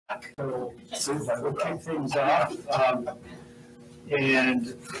So we'll kick things off,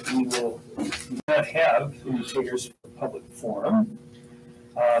 and we will not have indicators for public forum.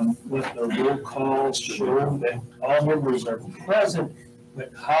 Let the roll call show that all members are present,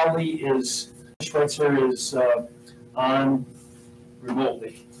 but Holly Schweitzer is on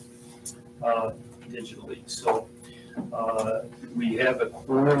remotely, digitally. So we have a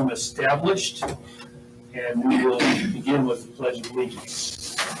quorum established, and we will begin with the Pledge of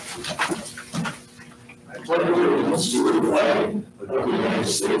Allegiance. I pledge allegiance to the flag of the United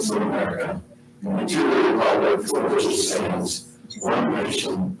States of America and to the republic for which it stands, one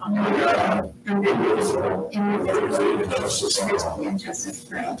nation, under God, indivisible, with liberty and justice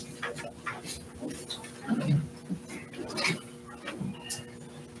for all.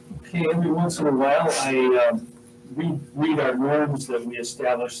 Okay, every once in a while, I read our norms that we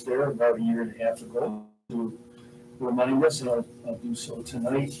established there about a year and a half ago to remind us, and I'll do so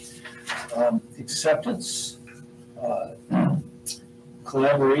tonight. Acceptance,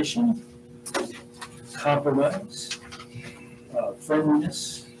 collaboration, compromise,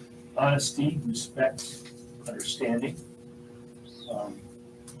 friendliness, honesty, respect, understanding,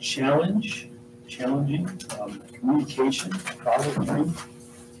 challenging, communication, follow-through,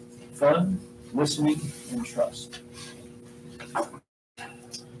 fun, listening, and trust.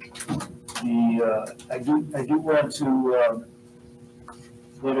 I do want to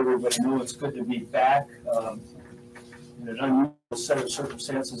let everybody know it's good to be back. In an unusual set of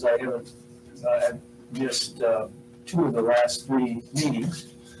circumstances, I haven't missed 2 of the last 3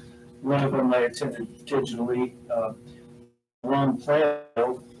 meetings. One of them I attended digitally, long planned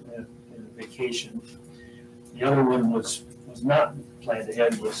in a vacation. The other one was not planned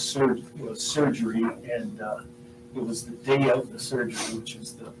ahead, was surgery, and it was the day of the surgery, which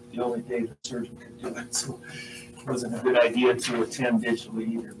is the only day the surgeon could do it. So it wasn't a good idea to attend digitally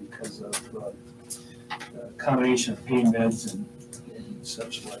either because of a combination of pain meds and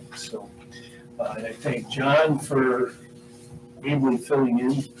such like. So and I thank John for ably filling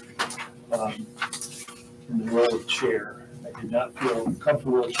in the role of chair. I did not feel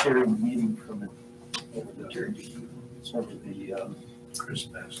comfortable chairing the meeting from over the Chris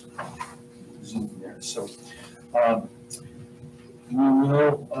Best Zoom there. So we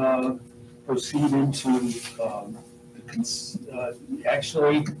will proceed into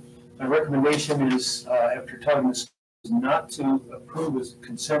actually, my recommendation is, after talking this, is not to approve a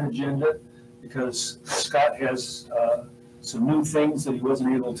consent agenda because Scott has some new things that he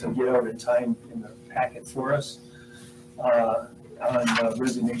wasn't able to get out in time in the packet for us on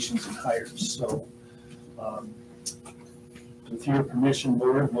resignations and hires. So with your permission,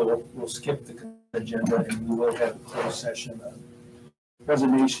 Board, we'll skip the consent agenda and we will have a closed session on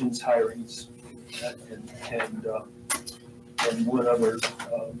resignations, hirings, and one other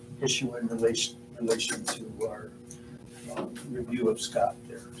issue in relation to our review of Scott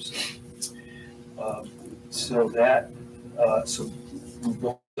there. So we'll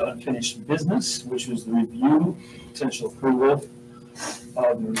go to unfinished business, which was the review, potential approval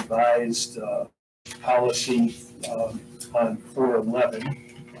of the revised policy on 411,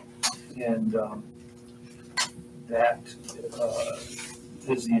 and that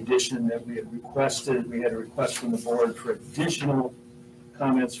is the addition that we had requested. We had a request from the board for additional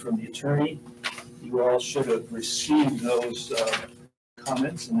comments from the attorney. You all should have received those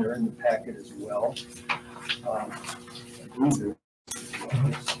comments, and they're in the packet as well. I believe they're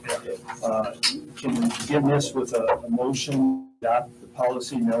can we begin this with a motion to adopt the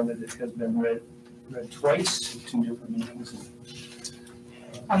policy now that it has been read twice in 2 different meetings?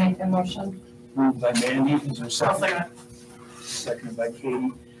 I'll make the motion. Moved by Mandy. Is there a second? I'll second it. Seconded by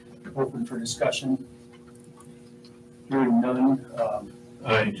Katie. Open for discussion. Hearing none.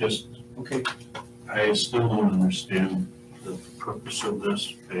 Okay. I still don't understand the purpose of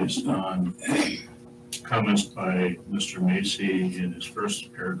this based on comments by Mr. Macy in his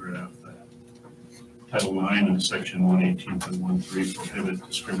first paragraph that Title IX and Section 118.13 prohibit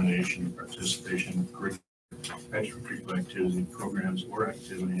discrimination and participation in extracurricular activity programs or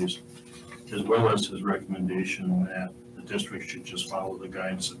activities, as well as his recommendation that the district should just follow the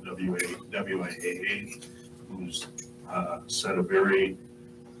guidance of WIAA, who's set a very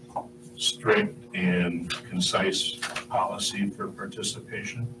strict and concise policy for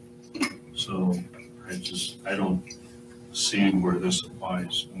participation. So I don't see where this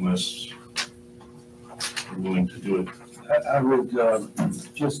applies unless we're willing to do it. I would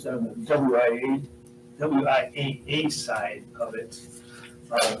just on the WIAA side of it,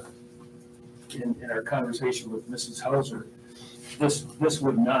 in our conversation with Mrs. Hauser, this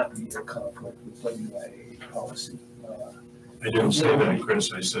would not be a conflict with WIAA policy. I didn't say that,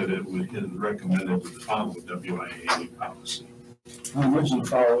 Chris. I said it was recommended to follow WIA policy. Originally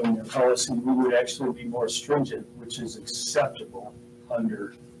following the policy, we would actually be more stringent, which is acceptable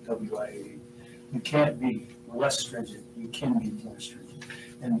under WIA. You can't be less stringent, you can be more stringent.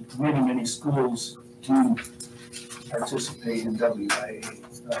 And many schools do participate in WIA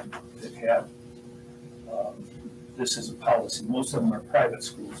that have this as a policy. Most of them are private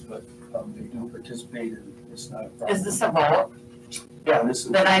schools, but they do participate, and it's not a problem. Is this a vote? Yeah, this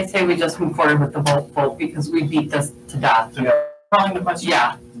is. Then I say we just move forward with the vote because we beat this to death. Yeah. Calling the question?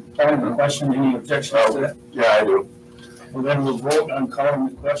 Yeah. Calling the question, any objections to that? Yeah, I do. Well, then we'll vote on calling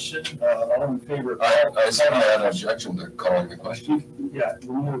the question. All in favor? I said I had an objection to calling the question. Yeah,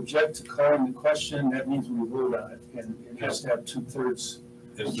 when you object to calling the question, that means we vote on it, and it has to have 2/3.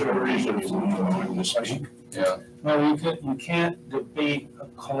 Is there a reason you want to go into speak? Yeah. No, you can't debate a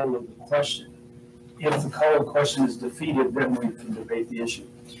call of the question. If the call of the question is defeated, then we can debate the issue.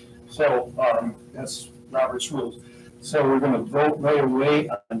 So that's Robert's rules. So we're going to vote right away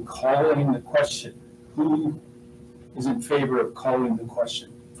on calling the question. Who is in favor of calling the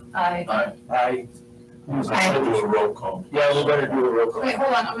question? Aye. Aye. Who's I opposed? do a roll call. Yeah, we better do a roll call Wait,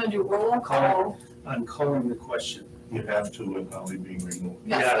 hold on, I'm gonna do roll call. on calling the question. You have to with Holly being removed.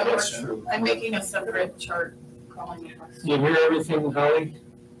 Yeah, Yes, that's true. I'm making a separate chart calling the question. You hear everything, Holly?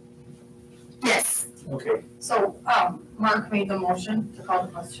 Yes. Okay, So, Mark made the motion to call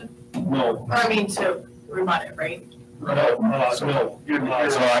the question, no, or I mean to remind it, right? no, no. So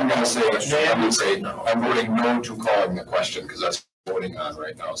I'm gonna say, I'm voting no to calling the question, because that's voting on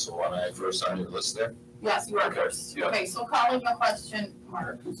right now. So am I first on your list there? Yes, you are Okay, first. yeah. Okay, so calling the question,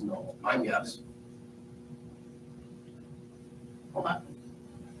 Mark, No, I'm yes. hold on.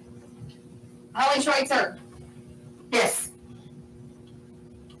 Holly Schweitzer. Yes.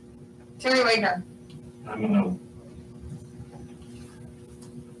 Terry Wagner. I'm a no.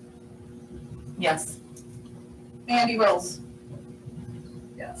 Yes. Andy Wills.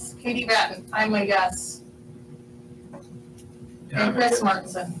 Yes. Katie Batten, I'm a yes. And Chris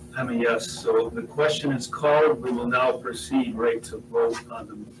Martinson. I'm a yes. So the question is called. We will now proceed right to vote on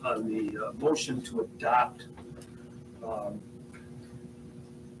the motion to adopt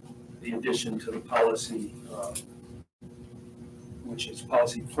the addition to the policy, which is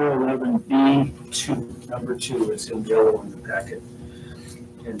policy 411B2, number 2. It's in yellow in the packet.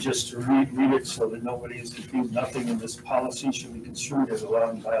 And just to read it so that nobody is confused, nothing in this policy should be construed as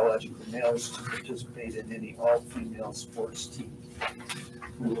allowing biological males to participate in any all-female sports team.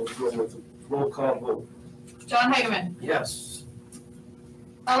 We will go with a roll call vote. John Heidemann. Yes.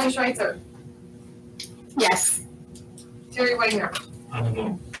 Holly Schweitzer. Yes. Terry Wagner. I'm a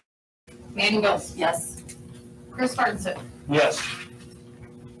no. Mandy Wills. Yes. Chris Martinson. Yes.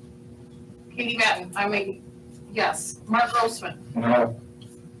 Katie Batten, I'm a yes. Mark Grossman. No.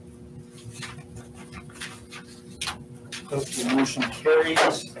 The motion carries.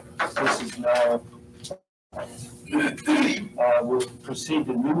 This is now, we'll proceed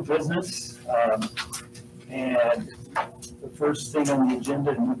to new business. And the first thing on the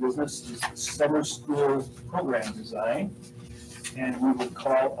agenda in new business is the summer school program design. And we will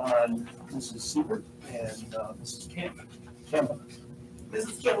call on Mrs. Siebert and Mrs. Campbell.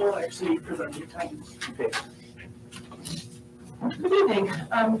 Mrs. Campbell will actually present your time. Okay. Good evening.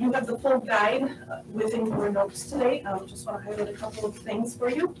 You have the full guide within your notes today. Just want to highlight a couple of things for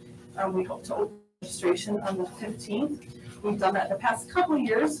you. We hope to open registration on the 15th. We've done that the past couple of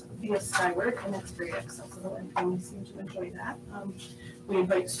years via Skyward, and it's very accessible, and families seem to enjoy that. We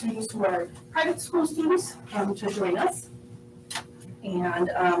invite students who are private school students to join us. And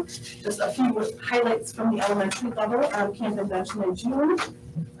just a few highlights from the elementary level. Camp Convention in June.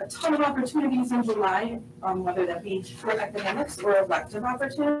 A ton of opportunities in July, whether that be for academics or elective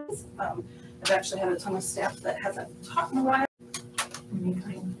opportunities. I've actually had a ton of staff that hasn't taught in a while.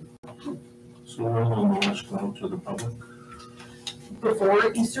 So when will notice go out to the public?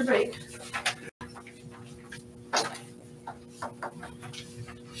 Before Easter break.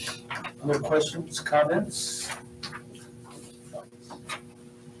 Other questions, comments?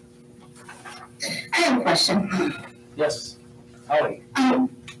 I have a question. Yes. Holly.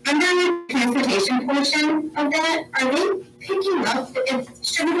 Under the transportation portion of that, are they picking up, if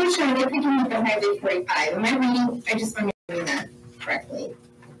Sugar Bush, are they picking up at Highway 45? Am I reading, I just want to read that correctly.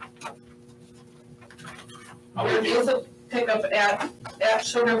 There is a pickup at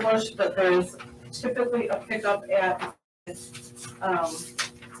Sugar Bush, but there's typically a pickup at the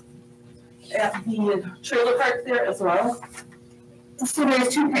trailer park there as well. So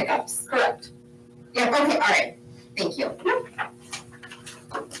there's 2 pickups? Correct. Yeah, okay, all right. Thank you.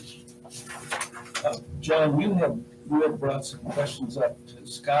 John, you had brought some questions up to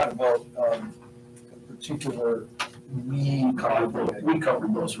Scott about a particular need. We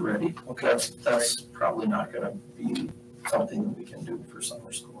covered those already. Okay. That's probably not gonna be something that we can do for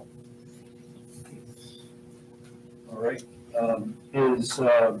summer school. All right.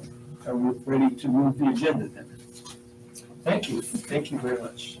 Are we ready to move the agenda then? Thank you. Thank you very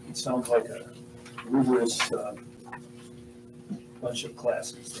much. It sounds like a rigorous bunch of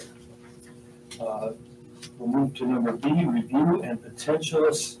classes there. We'll move to number B, review and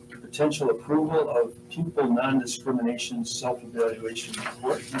potential approval of pupil non-discrimination self-evaluation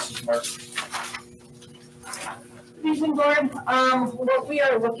report. Mrs. Martin. Good evening, board. What we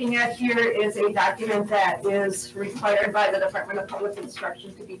are looking at here is a document that is required by the Department of Public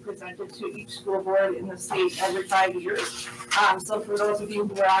Instruction to be presented to each school board in the state every 5 years. So for those of you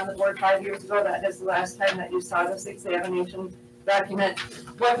who were on the board 5 years ago, that is the last time that you saw this examination document.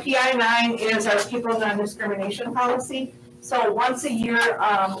 What PI9 is our pupil non-discrimination policy. So once a year,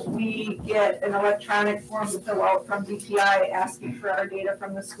 we get an electronic form to fill out from DPI asking for our data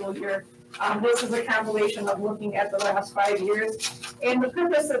from the school year. This is a compilation of looking at the last 5 years. And the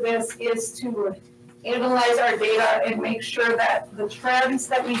purpose of this is to analyze our data and make sure that the trends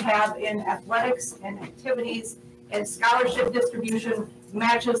that we have in athletics and activities and scholarship distribution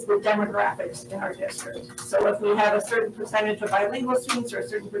matches the demographics in our district. So if we have a certain percentage of bilingual students or a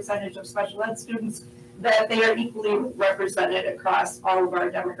certain percentage of special ed students, that they are equally represented across all of our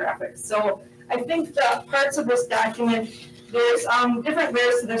demographics. So I think the parts of this document, there's different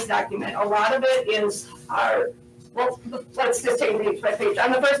layers to this document. A lot of it is let's just take page by page.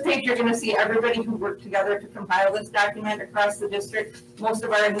 On the first page, you're going to see everybody who worked together to compile this document across the district, most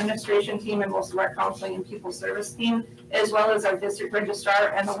of our administration team and most of our counseling and pupil service team, as well as our district registrar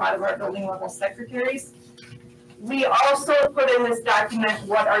and a lot of our building level secretaries. We also put in this document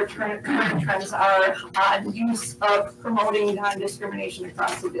what our current trends are on use of promoting non-discrimination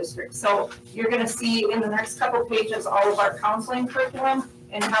across the district. So you're going to see in the next couple pages all of our counseling curriculum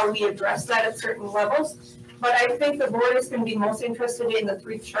and how we address that at certain levels. But I think the board is going to be most interested in the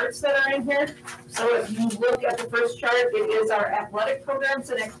 3 charts that are in here. So if you look at the first chart, it is our athletic programs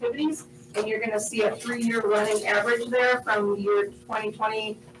and activities, and you're going to see a 3-year running average there from year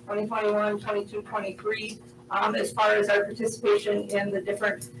 2020, 2021, 22, 23. As far as our participation in the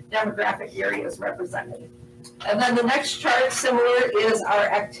different demographic areas represented. And then the next chart, similar, is our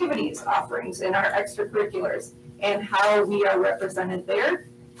activities offerings in our extracurriculars and how we are represented there.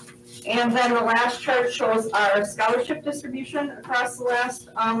 And then the last chart shows our scholarship distribution across the last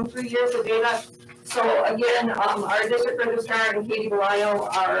 3 years of data. So again, our district registrar and Katie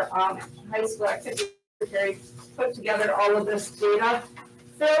Belayo, our high school activity secretary, put together all of this data.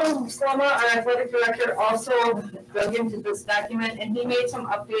 Phil Sloma, our athletic director, also dug into this document, and he made some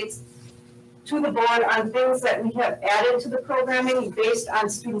updates to the board on things that we have added to the programming based on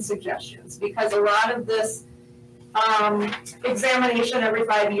student suggestions, because a lot of this examination every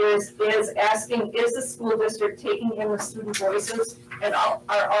 5 years is asking, is the school district taking in the student voices, and are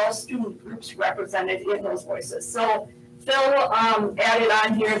all student groups represented in those voices? So Phil added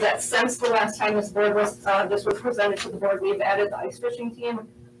on here that since the last time this was presented to the board, we've added the ice fishing team,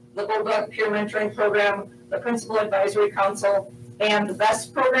 the Bulldog Peer Mentoring Program, the Principal Advisory Council, and the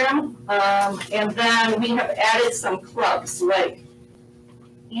BEST program. And then we have added some clubs like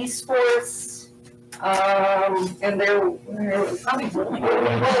esports, and there was probably bowling.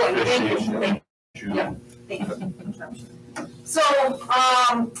 Thank you. Yeah, thank you. So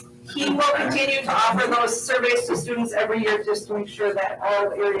he will continue to offer those surveys to students every year just to make sure that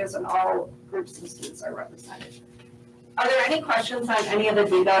all areas and all groups of students are represented. Are there any questions on any of the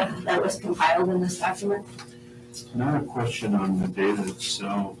data that was compiled in this document? Not a question on the data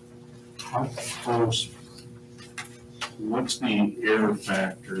itself. How close, what's the error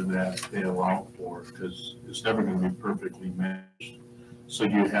factor that they allow for? Because it's never going to be perfectly matched. So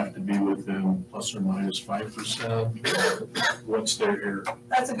you have to be within plus or minus 5%. What's their error?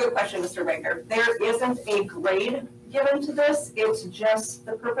 That's a good question, Mr. Baker. There isn't a grade given to this. It's just,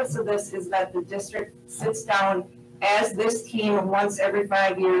 the purpose of this is that the district sits down as this team once every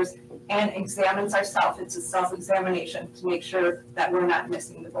 5 years and examines ourselves. It's a self-examination to make sure that we're not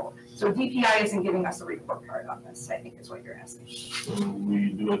missing the goal. So DPI isn't giving us a report card on this, I think is what you're asking. So we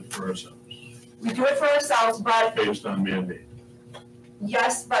do it for ourselves. We do it for ourselves, but based on mandate.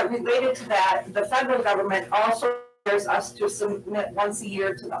 Yes, but related to that, the federal government also requires us to submit once a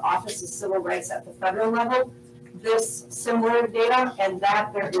year to the Office of Civil Rights at the federal level this similar data, and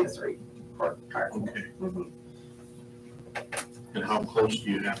that there is a report card. Okay. Mm-hmm. And how close do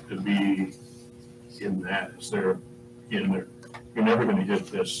you have to be in that? Is there, you're never going to hit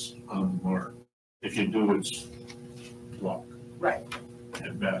this on the mark. If you do, it's luck. Right.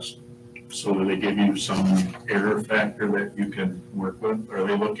 At best. So do they give you some error factor that you can work with? Are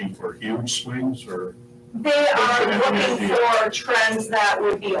they looking for huge swings or? They are looking for trends that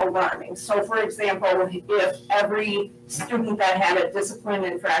would be alarming. So for example, if every student that had a discipline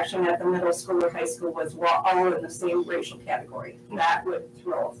infraction at the middle school or high school was all in the same racial category, that would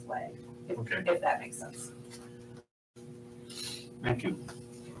throw a flag, if that makes sense. Thank you.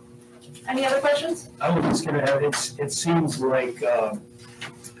 Any other questions? I was just gonna add, it seems like,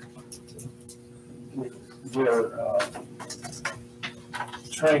 they're,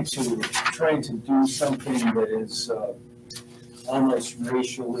 trying to do something that is, almost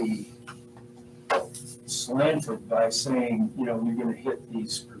racially slanted by saying, you know, you're gonna hit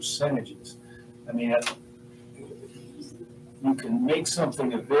these percentages. I mean, you can make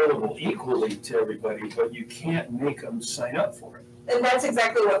something available equally to everybody, but you can't make them sign up for it. And that's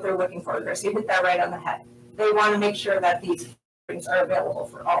exactly what they're looking for, Chris. You hit that right on the head. They want to make sure that these things are available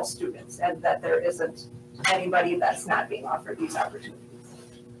for all students and that there isn't anybody that's not being offered these opportunities.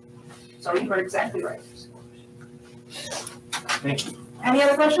 So you were exactly right. Thank you. Any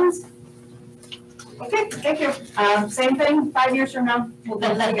other questions? Okay, thank you. Same thing, 5 years from now, we'll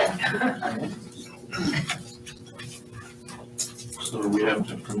do that again. So we have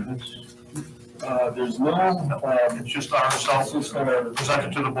to approve this? There's no, It's just ourselves, it's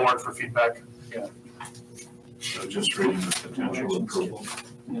presented to the board for feedback. So just reading the potential approval.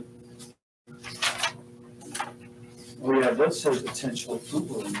 oh yeah, it does say potential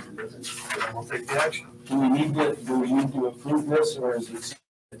approval in here, doesn't it? And we'll take the action. Do we need to approve this, or is it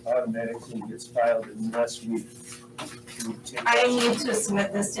automatically gets filed unless we take? I need to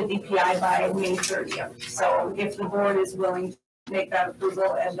submit this to DPI by May 30th. So if the board is willing to make that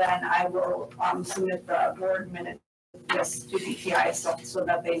approval, and then I will submit the board minute this to DPI so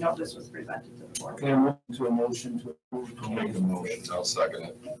that they know this was presented to the board. Okay, I'm looking to a motion to approve. I'll make the motion. I'll second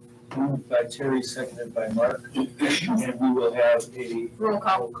it. Moved by Terry, seconded by Mark, and we will have a Roll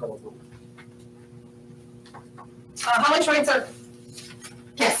call. vote. Holly Schweitzer.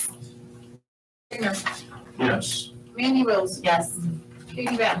 Yes. Wagner. Yes. Mandy Wills. Yes.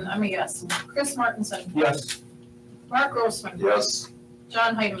 Katie Batten, I'm a yes. Chris Martenson. Yes. Mark Grossman. Yes.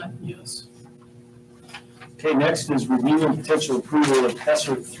 John Heidemann. Yes. Okay, next is review and potential approval of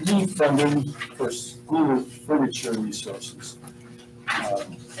ESSER 3 funding for school furniture resources.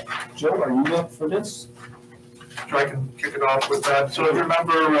 Joe, are you up for this? So I can kick it off with that. So if you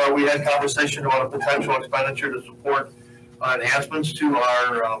remember, we had conversation about a potential expenditure to support enhancements to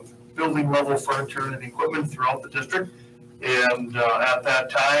our building level furniture and equipment throughout the district. And at that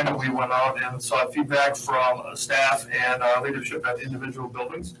time, we went out and sought feedback from staff and leadership at individual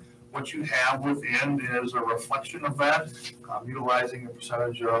buildings. What you have within is a reflection of that, utilizing a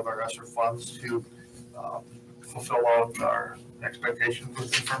percentage of our ESSER funds to fulfill all of our expectations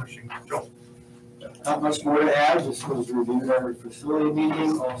within furnishing. Joe? Not much more to add, this was reviewed at our facility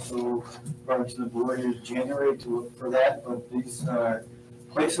meeting, also brought to the board in January for that, but these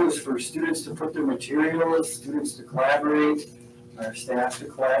places for students to put their materials, students to collaborate, our staff to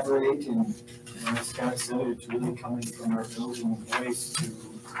collaborate, and as Scott said, it's really coming from our building voice to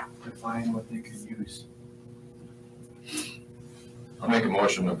define what they could use. I'll make a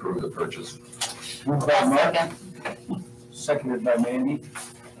motion to approve the purchase. Moved by Mark, seconded by Mandy.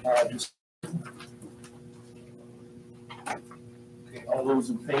 Okay, all those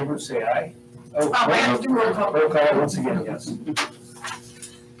in favor say aye. Oh, we have to do roll call. Roll call once again, yes.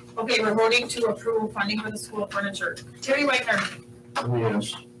 Okay, we're voting to approve funding for the school furniture. Terry Wagner.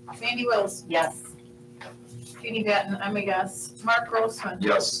 Yes. Mandy Wills. Yes. Katie Batten, I'm a yes. Mark Grossman.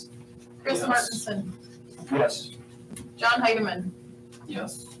 Yes. Chris Yes. Martenson. Yes. John Heidemann.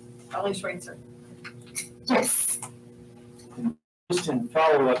 Yes. Holly Schweitzer. Yes. Just in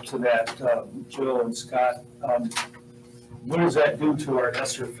follow-up to that, Joe and Scott, what does that do to our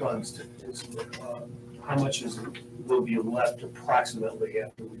ESSER funds? How much will be left approximately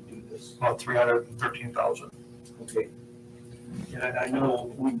after we do this? About 313,000. Okay. And I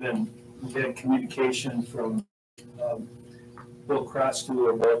know we've had communication from Bill Crostu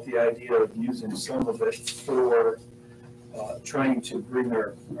about the idea of using some of it for trying to bring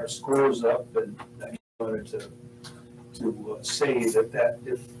our scores up, and I wanted to say that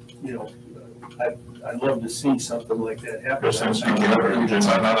if, you know, I'd love to see something like that happen. It's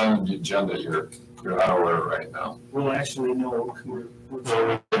not on the agenda, you're not aware right now. Well, actually, no, we're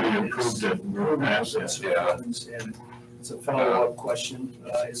already approved it. We're past it. Yeah. And it's a follow-up question.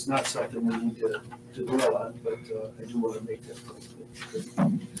 It's not something we need to dwell on, but I do want to make that point.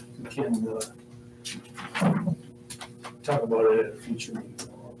 We can talk about it at a future meeting.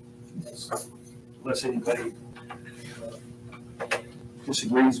 Unless anybody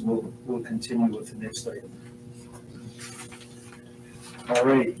disagrees, we'll continue with the next item. All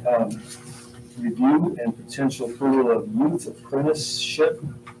right, review and potential approval of youth apprenticeship,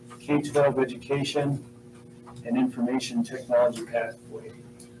 K-12 education, and information technology pathway.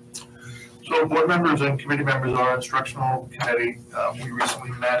 So board members and committee members of our instructional committee, we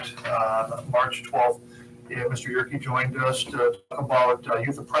recently met on March 12th. And Mr. Yerke joined us to talk about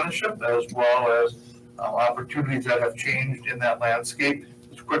youth apprenticeship as well as opportunities that have changed in that landscape.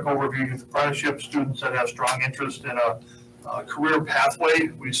 Just a quick overview: youth apprenticeship, students that have strong interest in a career pathway.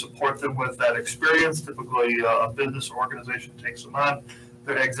 We support them with that experience. Typically, a business or organization takes them on.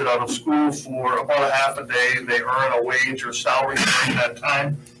 They exit out of school for about a half a day. They earn a wage or salary during that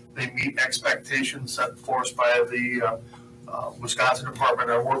time. They meet expectations set forth by the Wisconsin Department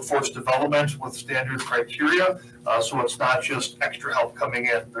of Workforce Development with standard criteria. So it's not just extra help coming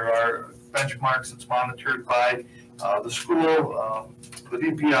in. There are benchmarks that's monitored by the school, the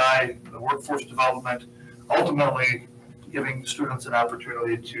DPI, the Workforce Development, ultimately giving students an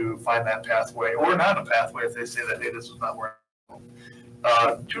opportunity to find that pathway or not a pathway if they say that, hey, this is not where I'm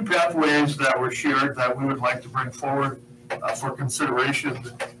going. Two pathways that were shared that we would like to bring forward for consideration,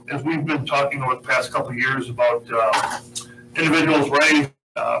 as we've been talking over the past couple of years about individuals ready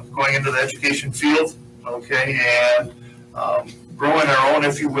going into the education field, okay, and growing our own,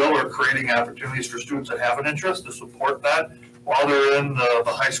 if you will, or creating opportunities for students that have an interest to support that while they're in the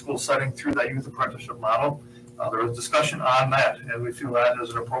high school setting through that youth apprenticeship model. There was discussion on that, and we feel that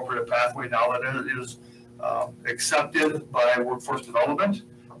is an appropriate pathway now that it is accepted by Workforce Development,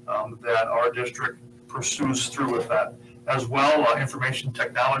 that our district pursues through with that. As well, information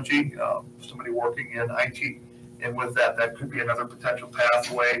technology, somebody working in IT. And with that, that could be another potential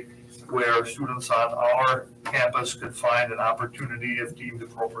pathway where students on our campus could find an opportunity if deemed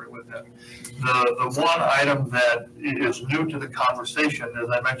appropriate with them. The one item that is new to the conversation, as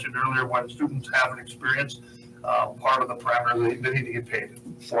I mentioned earlier, when students have an experience, part of the parameter, they need to get paid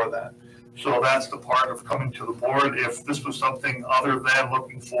for that. So that's the part of coming to the board. If this was something other than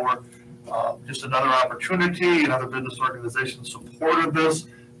looking for just another opportunity, another business organization supported this,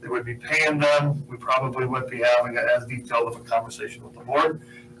 they would be paying them. We probably wouldn't be having as detailed of a conversation with the board,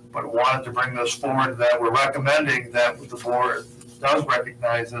 but wanted to bring this forward that we're recommending that the board does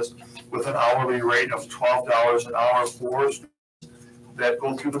recognize this with an hourly rate of $12 an hour for students that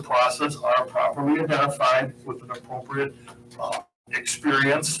go through the process, are properly identified with an appropriate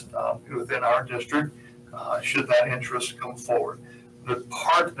experience within our district, should that interest come forward. The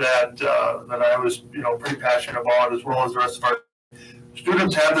part that I was pretty passionate about, as well as the rest of our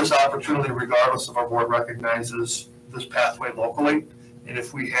students, have this opportunity regardless of our board recognizes this pathway locally. And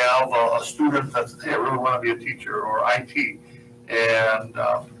if we have a student that says, hey, I really want to be a teacher or IT, and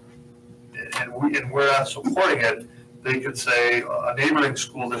we're not supporting it, they could say a neighboring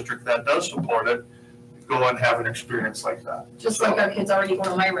school district that does support it, go and have an experience like that. Just like our kids already go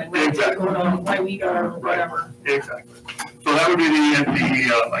to Myron, right? Exactly. They go to Wyega or whatever. Right. Exactly. So that would be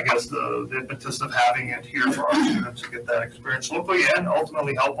I guess the impetus of having it here for our students to get that experience locally and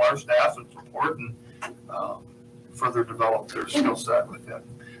ultimately help our staff and support and further develop their skill set with it.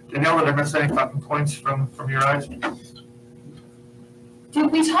 Danielle, did I miss any talking points from your eyes?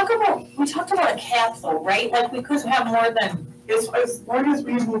 Did we talked about a cap though, right? Like we could have more than. As long as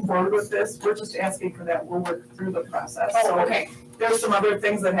we move forward with this, we're just asking for that. We'll work through the process. Oh, okay. There's some other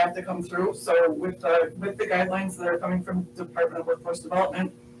things that have to come through. So with the guidelines that are coming from the Department of Workforce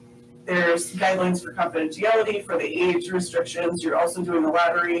Development, there's guidelines for confidentiality, for the age restrictions. You're also doing a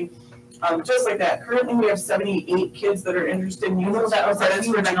lottery. Just like that. Currently, we have 78 kids that are interested in youth apprenticeships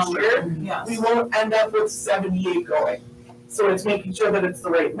for next year. Yes. We won't end up with 78 going. So it's making sure that it's the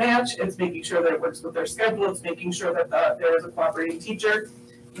right match. It's making sure that it works with their schedule. It's making sure that there is a cooperating teacher.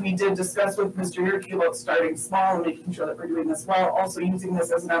 We did discuss with Mr. Yerke about starting small and making sure that we're doing this well. Also using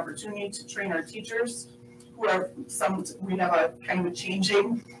this as an opportunity to train our teachers, who are we have a kind of a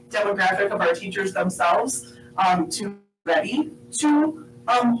changing demographic of our teachers themselves, to ready to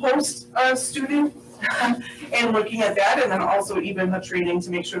host a student and looking at that, and then also even the training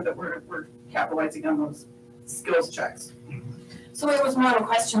to make sure that we're capitalizing on those skills checks. So it was more of a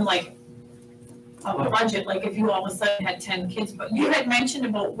question like of a budget, like if you all of a sudden had 10 kids, but you had mentioned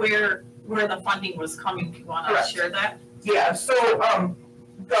about where the funding was coming. Do you want to share that? Yeah, so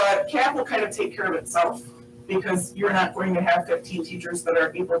the cap will kind of take care of itself because you're not going to have 15 teachers that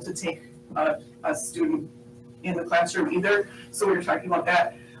are able to take a student in the classroom either. So we were talking about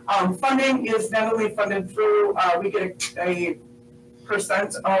that. Funding is not only funded through, we get a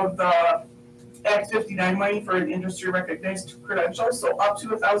percent of the Act 59 money for an industry recognized credential, so up to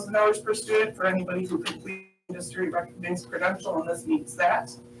 $1,000 per student for anybody who completed a industry-recognized credential, and this meets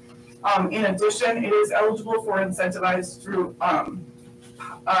that. In addition, it is eligible for incentivized through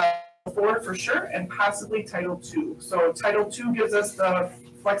 4 for sure, and possibly Title II. So Title II gives us the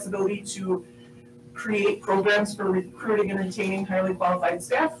flexibility to create programs for recruiting and retaining highly qualified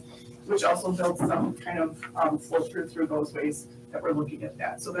staff, which also builds some kind of flow through those ways that we're looking at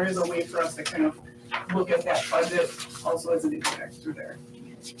that. So there is a way for us to kind of look at that budget also as an impact through there.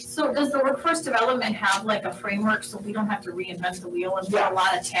 So does the workforce development have like a framework so we don't have to reinvent the wheel and put a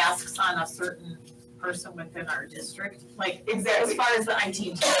lot of tasks on a certain person within our district? Like Exactly. as far as the IT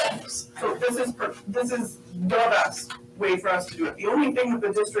team goes? So this is the best way for us to do it. The only thing that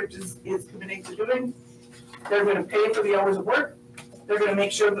the district is committing to doing, they're going to pay for the hours of work. They're going to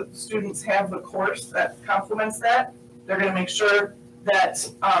make sure that the students have the course that complements that. They're going to make sure that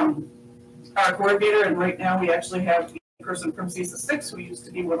our coordinator, and right now we actually have a person from CESA 6 who used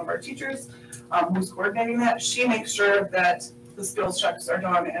to be one of our teachers, who's coordinating that. She makes sure that the skills checks are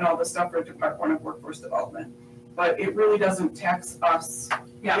done and all the stuff for Department of Workforce Development. But it really doesn't tax us.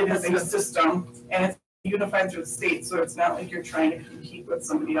 Yeah, it is a system, and it's unified through the state, so it's not like you're trying to compete with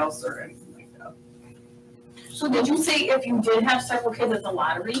somebody else or anything like that. So did you say if you did have several kids at the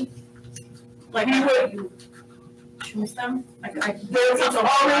lottery, like We would- you choose them? It's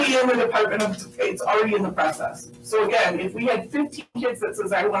already in the Department of, it's already in the process. So again, if we had 15 kids that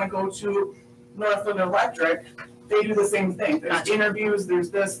says, I want to go to Northland Electric, they do the same thing. There's Gotcha. interviews, there's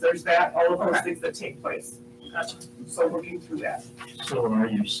this, there's that, all of those Okay. things that take place. Gotcha. So looking through that. So are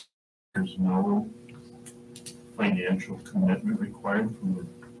you, there's no financial commitment required from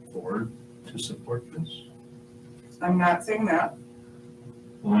the board to support this? I'm not saying that.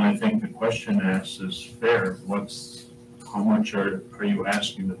 Well, I think the question asked is fair. How much are you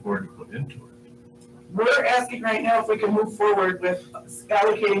asking the board to put into it? We're asking right now if we can move forward with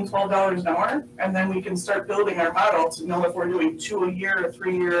allocating $12 an hour, and then we can start building our model to know if we're doing 2 a year, or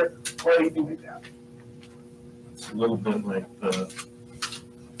 3 a year, or anything like that. It's a little bit like the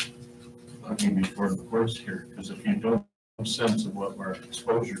buggy before the horse here, because if you don't have a sense of what our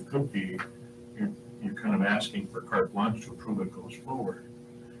exposure could be, you're kind of asking for carte blanche to prove it goes forward.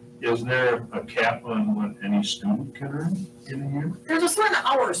 Is there a cap on what any student can earn in a year? There's a certain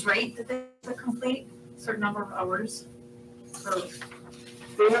hours, right, that they have to complete, certain number of hours? Or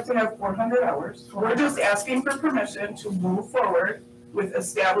They have to have 400 hours. We're just asking for permission to move forward with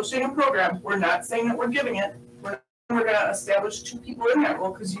establishing a program. We're not saying that we're giving it. We're gonna establish 2 people in that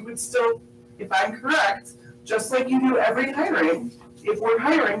role, because you would still, if I'm correct, just like you do every hiring, if we're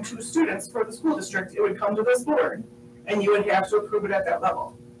hiring 2 students for the school district, it would come to this board, and you would have to approve it at that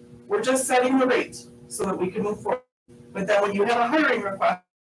level. We're just setting the rate so that we can move forward. But then when you have a hiring request,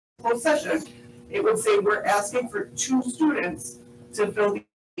 closed session, it would say we're asking for 2 students to fill the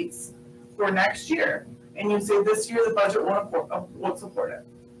seats for next year. And you say this year the budget won't support it.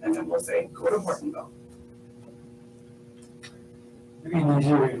 And then we'll say, go to Hortonville. Maybe an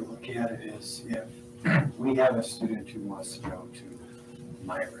easier way to look at it is if we have a student who wants to go to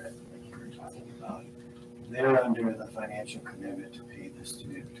Myra, like you were talking about, they're under the financial commitment to pay the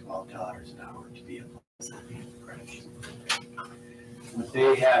student $12 an hour to be a apprenticeship. What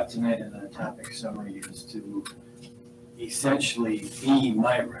they have tonight in the topic summary is to essentially be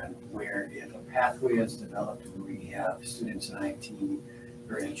Myron, where if a pathway is developed where we have students in IT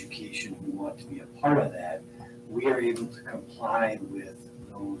or education who want to be a part of that, we are able to comply with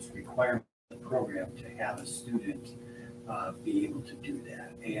those requirements of the program to have a student be able to do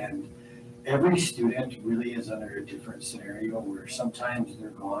that. And every student really is under a different scenario where sometimes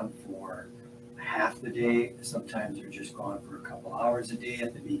they're gone for half the day, sometimes they're just gone for a couple hours a day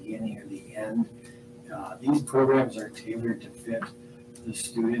at the beginning or the end. These programs are tailored to fit the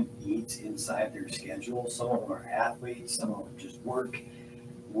student needs inside their schedule. Some of them are athletes, some of them just work.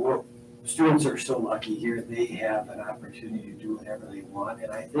 Students are so lucky here, they have an opportunity to do whatever they want.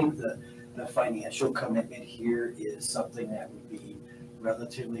 And I think the financial commitment here is something that would be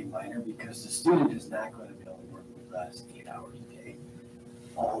relatively minor, because the student is not going to be able to work with us 8 hours a day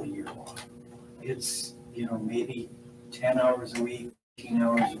all year long. It's, maybe 10 hours a week, 15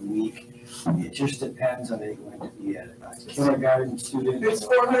 hours a week. It just depends. Are they going to be a kindergarten student? It's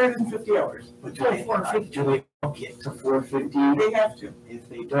 450 hours. But do they get to 450? They have to. If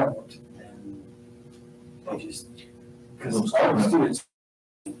they don't, then they just, because all the students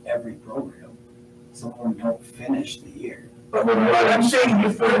in every program, some of them don't finish the year. But what I'm saying,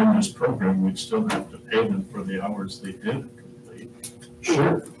 If they're in this program, we'd still have to pay them for the hours they did complete.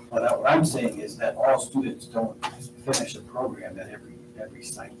 Sure. But what I'm saying is that all students don't finish the program at every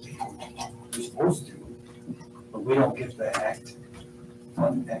site. They're supposed to, but we don't get the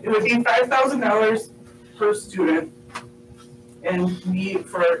fund. it would be $5,000 per student. And we,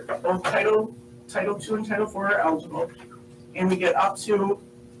 for both Title II and Title IV are eligible. And we get up to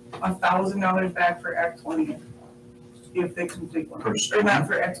 $1,000 back for Act 20 if they complete one. Or not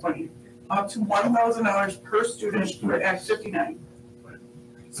for Act 20. Up to $1,000 per student for Act 59.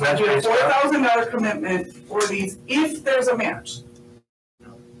 So we have a $4,000 commitment for these if there's a match.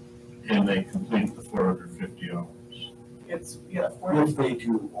 And they complete the 450 hours. It's, yeah. If they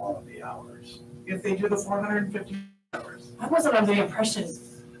do all of the hours. If they do the 450 hours. I wasn't under the impression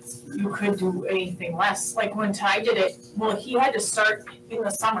you could do anything less. Like when Ty did it, well, he had to start in the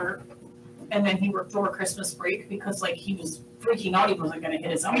summer and then he worked over Christmas break because like he was freaking out he wasn't gonna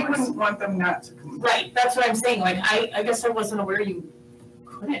hit his hours. We wouldn't want them not to complete. Right, that's what I'm saying. Like I guess I wasn't aware you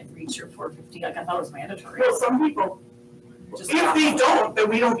couldn't reach your 450. Like I thought it was mandatory. Well, some people, Just if they don't, then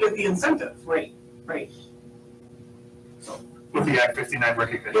we don't get the incentive. Right. With the Act 59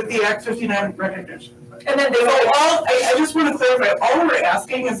 recognition. With the Act 59 recognition. And then they So I just want to clarify, all we're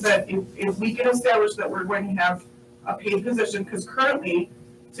asking is that if we can establish that we're going to have a paid position, because currently,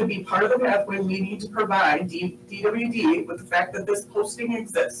 to be part of the pathway, we need to provide DWD with the fact that this posting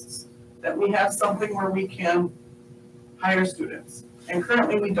exists, that we have something where we can hire students. And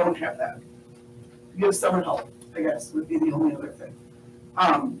currently, we don't have that. We have summer help, I guess, would be the only other thing.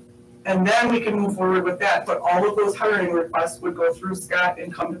 And then we can move forward with that, but all of those hiring requests would go through Scott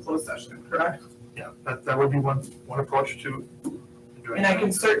and come to closed session, correct? Yeah, that would be one approach to doing And I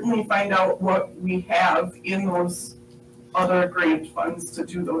can certainly find out what we have in those other grant funds to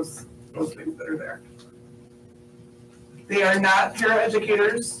do those things that are there. They are not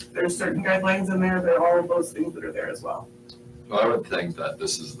paraeducators. There's certain guidelines in there. There are all of those things that are there as well. Well, I would think that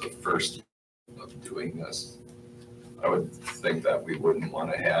this is the first of doing this. I would think that we wouldn't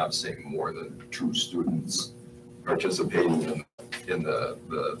want to have, say, more than 2 students participating in the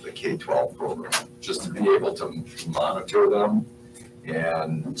K-12 program, just to be able to monitor them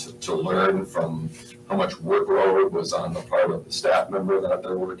and to learn from how much workload was on the part of the staff member that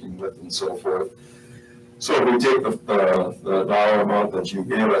they're working with and so forth. So if we take the dollar amount that you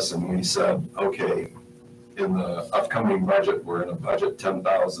gave us and we said, okay, in the upcoming budget, we're going to budget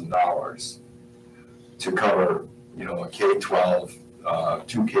 $10,000 to cover, a K-12,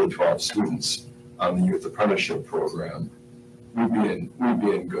 2 K-12 students on the youth apprenticeship program, we'd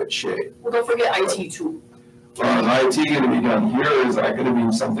be in good shape. Well, don't forget IT too. Well, is IT going to be done here? Is that going to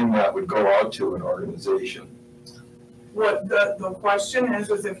be something that would go out to an organization? What the question is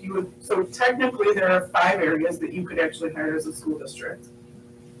if you would, so technically there are 5 areas that you could actually hire as a school district.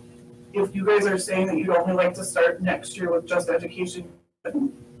 If you guys are saying that you'd only like to start next year with just education,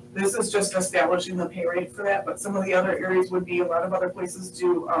 this is just establishing the pay rate for that, but some of the other areas would be a lot of other places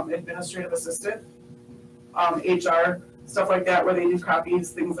do administrative assistant, HR, stuff like that, where they do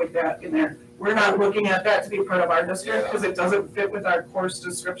copies, things like that in there. We're not looking at that to be part of our district because it doesn't fit with our course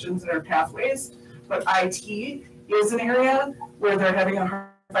descriptions and our pathways, but IT is an area where they're having a hard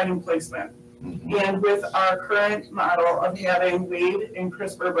time finding placement. Mm-hmm. And with our current model of having Wade and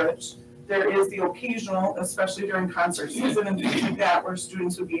Chris Burbridge, there is the occasional, especially during concert season and things like that, where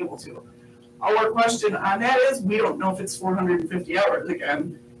students would be able to. Our question on that is, we don't know if it's 450 hours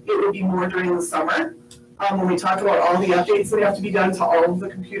again. It would be more during the summer. When we talk about all the updates that have to be done to all of the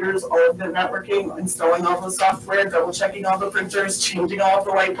computers, all of the networking, installing all the software, double checking all the printers, changing all of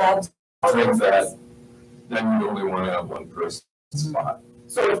the light bulbs. I think that then you only want to have one person spot.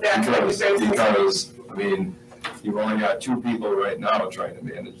 So if that's because I mean, you've only got 2 people right now trying to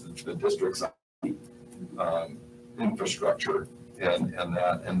manage the district's infrastructure and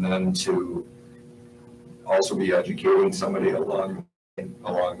that, and then to also be educating somebody along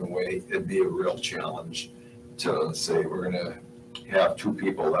the way, it'd be a real challenge to say we're going to have 2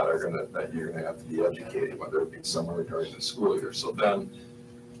 people that you're going to have to be educating, whether it be somewhere during the school year. So then,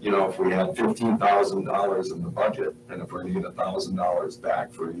 if we had $15,000 in the budget, and if we're going to get $1,000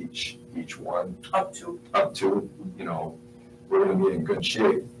 back for each one, up to, we're going to be in good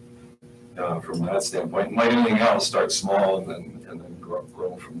shape from that standpoint. And like anything else, start small and then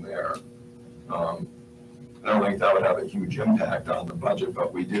grow from there. I don't think that would have a huge impact on the budget,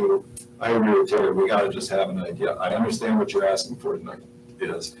 but we do. I agree with Terry. We got to just have an idea. I understand what you're asking for tonight.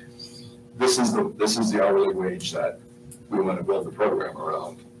 This is the hourly wage that we want to build the program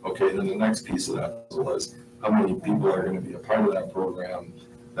around. Okay, then the next piece of that puzzle is how many people are going to be a part of that program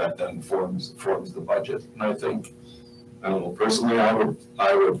that then forms the budget. And I think, I don't know, personally, I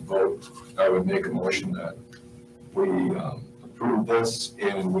would make a motion that we approve this,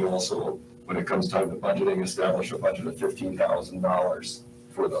 and we also, when it comes time to budgeting, establish a budget of $15,000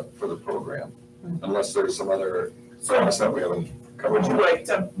 for the program, unless there's some other costs that we haven't Would you like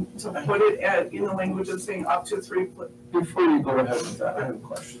to put it in the language of saying up to 3? Before you go ahead with that, I have a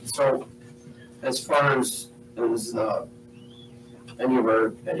question. So as far as any of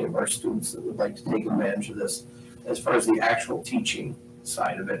our students that would like to take advantage of this, as far as the actual teaching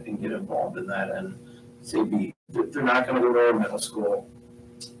side of it and get involved in that, and say they're not gonna go to our middle school.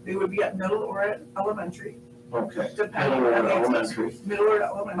 They would be at middle or at elementary, Okay. depending Middle on or the elementary. middle or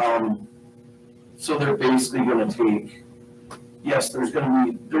elementary. So they're basically gonna take, yes, there's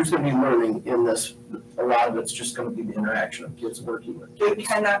gonna be learning in this. A lot of it's just gonna be the interaction of kids working with They kids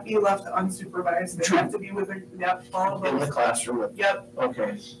cannot be left unsupervised. They have to be with their, all of in the those. classroom. Yep,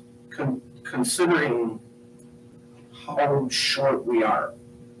 Okay, considering how short we are,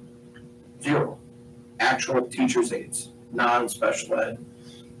 0 actual teachers' aides, non-special ed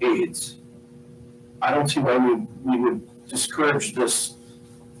aides, I don't see why we would discourage this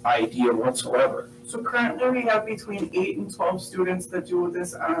idea whatsoever. so currently we have between 8 and 12 students that do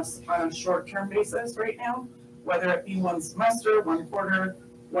this on a short-term basis right now, whether it be one semester, one quarter.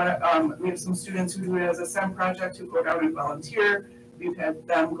 We have some students who do it as a STEM project who go down and volunteer. We've had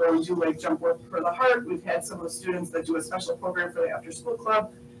them go and do like jump work for the heart. We've had some of the students that do a special program for the after-school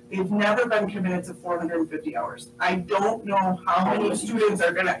club. They've never been committed to 450 hours. I don't know how many students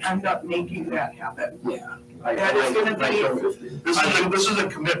are gonna end up making that happen. Yeah. That is gonna be, This is a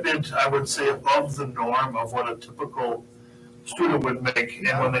commitment, I would say, above the norm of what a typical student would make.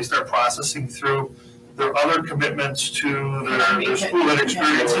 And when they start processing through their other commitments to their school and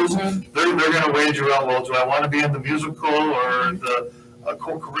experiences, they're gonna wager out, well, do I wanna be in the musical or the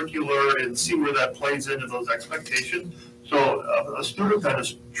co-curricular, and see where that plays into those expectations. So a student that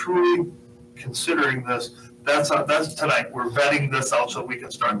is truly considering this, that's tonight. We're vetting this out so we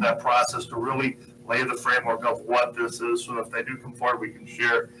can start that process to really lay the framework of what this is. So if they do come forward, we can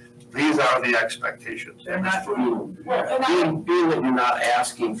share, these are the expectations. they're not, Being that you're not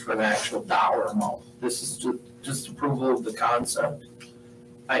asking for an actual dollar amount, this is just approval of the concept.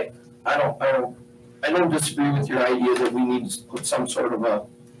 I don't disagree with your idea that we need to put some sort of a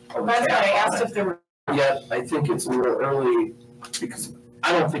That's why I cap on asked it. if there were, Yet, I think it's a little early, because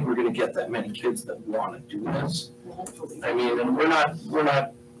I don't think we're gonna get that many kids that wanna do this. hopefully. I mean, and we're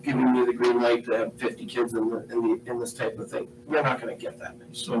not giving you the green light to have 50 kids in this type of thing. We're not gonna get that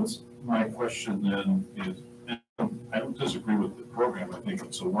many. So my question then is, and I don't disagree with the program. I think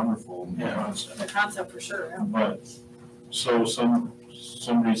it's a wonderful concept. The concept for sure, yeah. But, so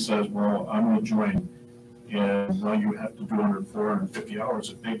somebody says, well, I'm gonna join, and well, you have to do under 450 hours.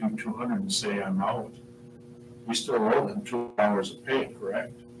 If they do 200 and say I'm out, we still owe them 2 hours of pay,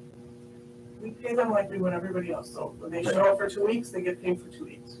 correct? we pay them like we would everybody else. So when they show up for 2 weeks, they get paid for 2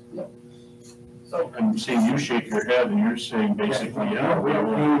 weeks. So I'm seeing you shake your head and you're saying basically, yeah, we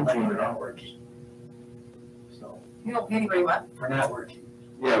owe them 200 hours. So, You don't pay anybody what? we're not working.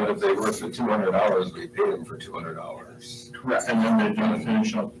 Yeah, but if they work for 200 hours, we pay them for 200 hours. Correct. And then they don't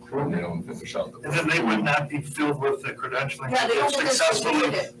finish up the And program. they don't finish out the. And then they would not be filled with the credentialing. Yeah, they don't get Successfully,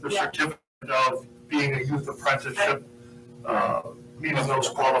 certificate. the Yeah. certificate of being a youth apprenticeship, meeting those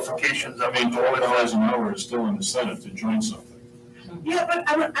qualifications. I mean, $12 an hour is still an incentive to join something. yeah, but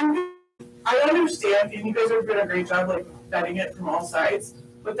I understand, and you guys are doing a great job like vetting it from all sides.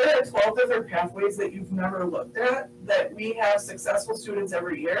 But there are 12 different pathways that you've never looked at, that we have successful students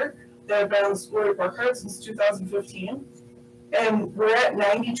every year that have been on the school report card since 2015. And we're at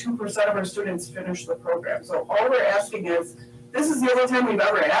 92% of our students finish the program. So all we're asking is, this is the only time we've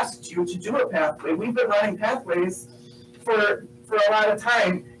ever asked you to do a pathway. We've been running pathways for a lot of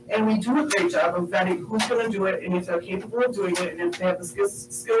time, and we do a great job of vetting who's gonna do it, and if they're capable of doing it, and if they have the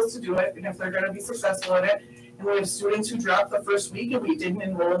skills to do it, and if they're gonna be successful in it. And we have students who dropped the first week and we didn't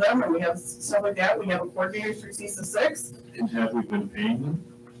enroll them, and we have stuff like that. We have a coordinator through CESA 6. And have we been paying them?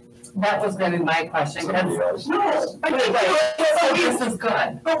 That was gonna be my question, Somebody else. No, so this is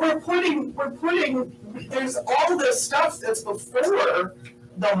good. but we're putting, there's all this stuff that's before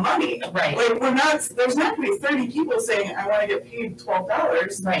the money. Right, Like, there's not gonna be 30 people saying, I wanna get paid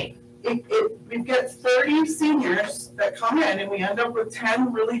 $12. right. We've got 30 seniors that come in and we end up with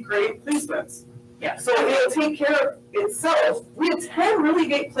 10 really great placements. Yeah. So it'll take care of itself. We have 10 really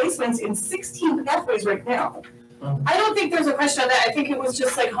great placements in 16 pathways right now. I don't think there's a question on that. I think it was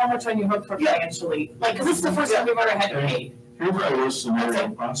just like how much on you hook for financially, like, cause this is the first time we've ever had to pay. Here's the worst scenario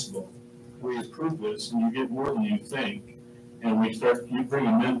possible. We approve this and you get more than you think, and you bring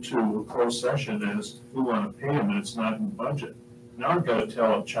them into a closed session as, we want to pay them, and it's not in the budget. Now I've got to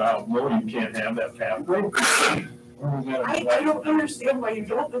tell a child, no, you can't have that pathway. I don't understand why you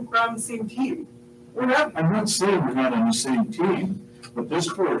don't think we're on the same team. We're not. I'm not saying we're not on the same team, But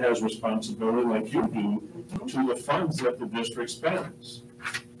this board has responsibility, like you do, to the funds that the district spends.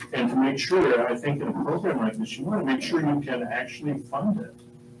 And to make sure, I think in a program like this, you want to make sure you can actually fund it.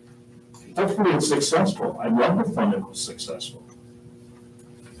 Hopefully it's successful. I'd love to fund it was successful.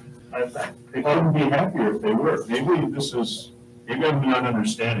 I couldn't be happier if they were. Maybe I'm not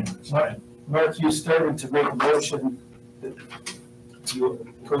understanding this. Mark, you started to make a motion.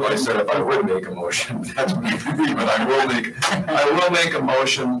 Well, I said if I would make a motion, that's what it would be, but I will make a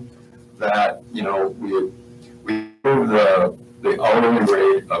motion that, you know, we move the hourly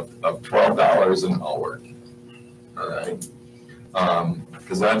rate of $12 an hour. All right?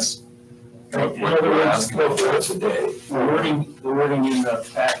 Because that's what we're asking for today. The wording in the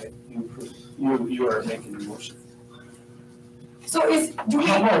packet, you are making the motion. So do we?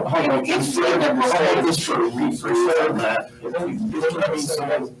 How about if instead we- of deciding this for a refresh on that, putting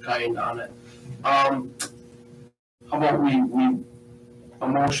some kind on it? How about we a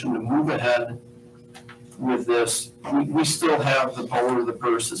motion to move ahead with this? We still have the power of the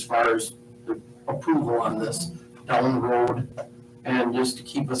purse as far as the approval on this down the road, and just to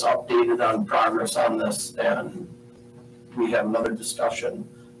keep us updated on progress on this, and we have another discussion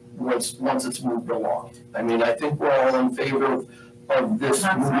once it's moved along. I mean, I think we're all in favor of this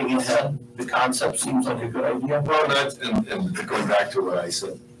moving ahead. The concept seems like a good idea. Well, that's, and going back to what I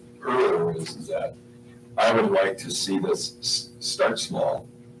said earlier is that I would like to see this start small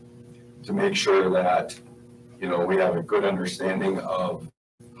to make sure that, you know, we have a good understanding of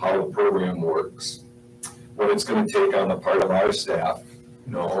how the program works, what it's going to take on the part of our staff,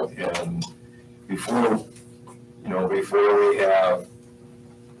 you know, and before we have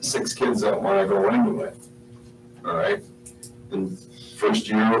 6 kids that want to go into it, all right? And first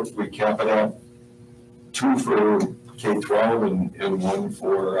year, we cap it at 2 for K-12 and 1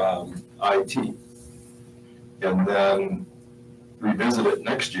 for IT. And then revisit it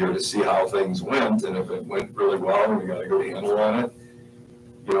next year to see how things went, and if it went really well and we got a good handle on it,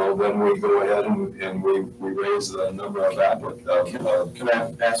 you know, then we go ahead and we raise the number of applicants. Can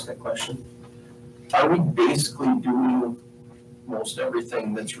I ask a question? Are we basically doing most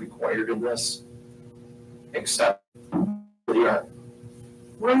everything that's required in this, except we are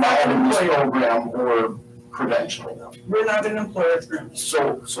We're not in an this employer, program or credentialing them? we're not an employer agreement.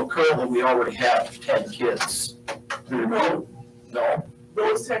 So currently we already have 10 kids. No. No?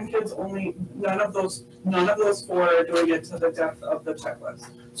 Those 10 kids only, none of those 4 are doing it to the depth of the checklist.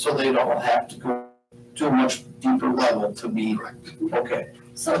 So they'd all have to go to a much deeper level to be, okay.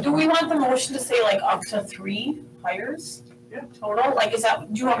 So do we want the motion to say like up to 3 hires? Yeah. Total, like is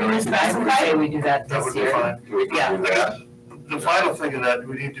that, do you want me to I would say specify? we do that That this would be year. fine. We can Yeah. do that. The final thing of that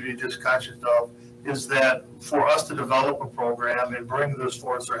we need to be just conscious of is that for us to develop a program and bring this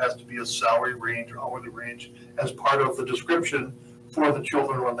forth, there has to be a salary range or hourly range as part of the description for the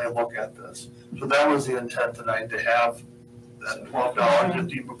children when they look at this. So that was the intent tonight, to have that $12 is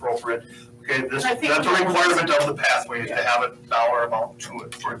deemed appropriate. Okay, that's I think a requirement of the pathway, is to have a dollar amount to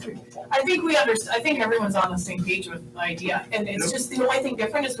it for it to move forward. I think I think everyone's on the same page with the idea, and it's just the only thing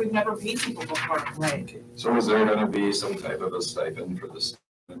different is we've never paid people before. Right. So is there gonna be some type of a stipend for the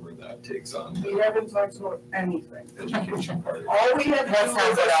member that takes on We the haven't talked about anything. education part? All we have to That do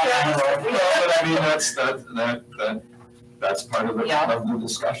sounds is like Well, but I mean, that's part of Yeah. the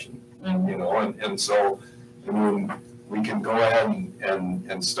discussion, Mhm. you know, and so, I mean, we can go ahead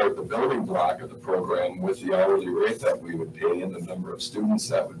and start the building block of the program with the hourly rate that we would pay and the number of students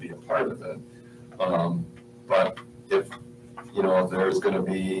that would be a part of it. But if, you know, there's gonna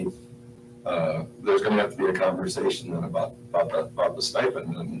have to be a conversation then about the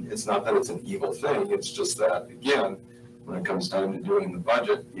stipend, and it's not that it's an evil thing, it's just that, again, when it comes time to doing the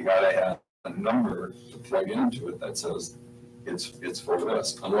budget, you gotta have a number to plug into it that says it's for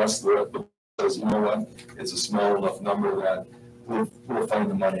this, unless the says, you know what, it's a small enough number that we'll find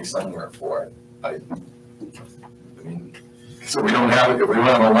the money somewhere for it. I mean, so we don't have it, if we don't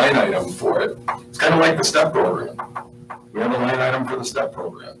have a line item for it, it's kind of like the STEP program. We have a line item for the STEP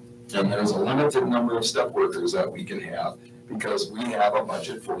program, and there's a limited number of STEP workers that we can have because we have a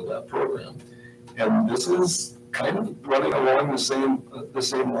budget for that program. And this is kind of running along the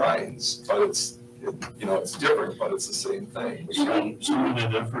same lines, but it's different, but it's the same thing. So in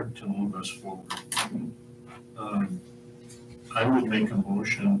an effort to move us forward, I would make a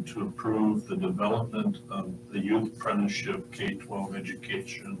motion to approve the development of the youth apprenticeship K-12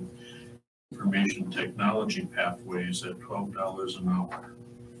 education information technology pathways at $12 an hour.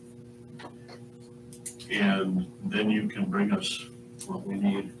 And then you can bring us what we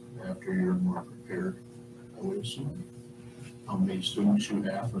need after you're more prepared, I would assume. How many students you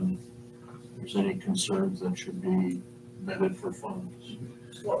have, and if there's any concerns that should be vetted for funds.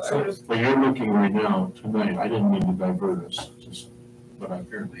 Well, So, but you're looking right now, tonight, I didn't mean to divert us, but I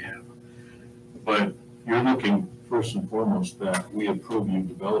apparently have. But you're looking first and foremost that we approve you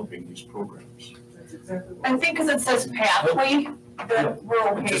developing these programs. That's exactly what. I think because it says pathway, that we're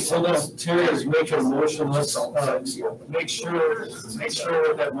okay. Just hold on, Terry is making a motion, let's, make sure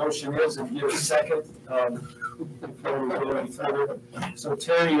what that motion is and give a second, before we go any further. So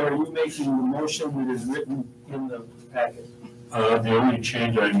Terry, are you making the motion that is written in the packet? The only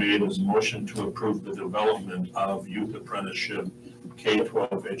change I made is a motion to approve the development of youth apprenticeship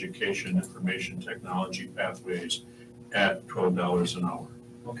K-12 education information technology pathways at $12 an hour.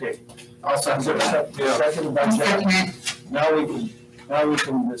 Okay. I'll Is there a second by Jeff? Now we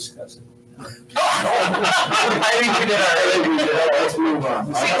can discuss it. I think we did already. Let's move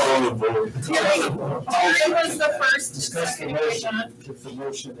on. I'm on the board. Terry was the first, Discuss the second, motion, if the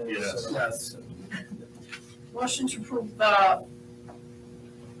motion is. Yes. motion to approve the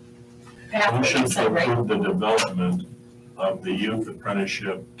pathway, Motion you to said, right? approve the development of the youth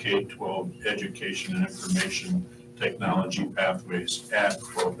apprenticeship K-12 education and information technology pathways at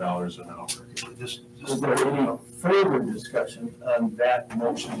 $12 an hour. Is there any further discussion on that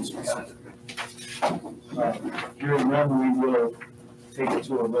motion? Hearing none, we will take it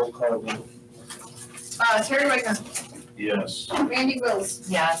to a roll call vote. Terry Wagner, Yes. Randy Wills,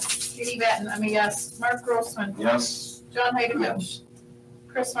 Yes. Judy Batten, I'm a yes, Mark Grossman, Yes. John Heidemann,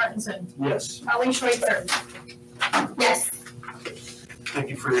 Chris Martenson, Yes. Ali Schweitzer. Yes. Thank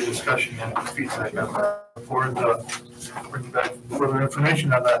you for your discussion and feedback. I look forward to bringing back further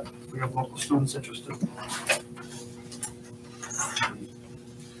information on that. We have local students interested.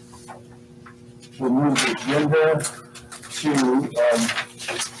 We'll move the agenda to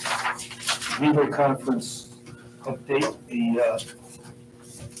legal conference update. The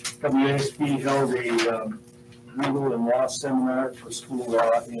WASB held a legal and law seminar for school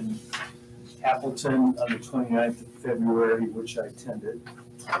law in Appleton on the 29th of February, which I attended.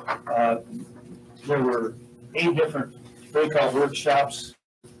 There were 8 different breakout workshops.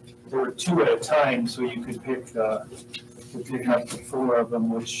 There were 2 at a time, so you could pick up to 4 of them,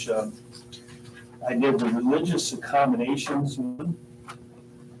 which I did the religious accommodations one.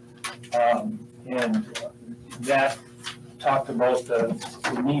 And that talked about the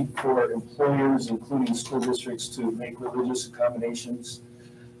need for employers, including school districts, to make religious accommodations.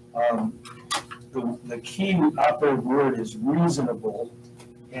 The key operative word is reasonable,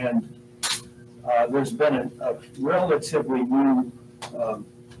 and there's been a relatively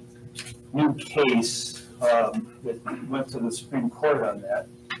new case that went to the Supreme Court on that,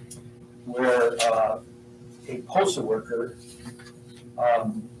 where a postal worker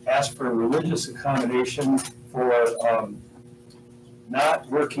asked for a religious accommodation for not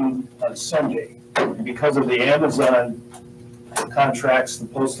working on Sunday. Because of the Amazon contracts, the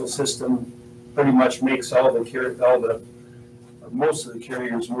postal system pretty much makes most of the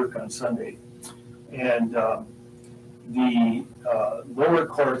carriers work on Sunday. And the lower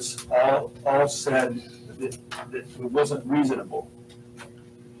courts all said that it wasn't reasonable.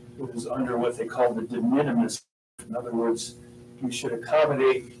 It was under what they call the de minimis. In other words, you should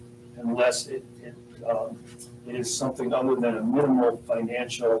accommodate unless it is something other than a minimal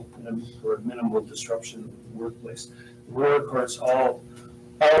financial or a minimal disruption of the workplace. The lower courts all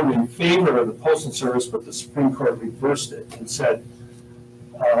in favor of the Postal Service, but the Supreme Court reversed it and said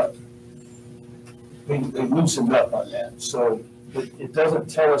they loosened up on that. So it doesn't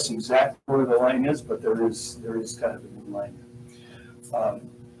tell us exactly where the line is, but there is kind of a new line.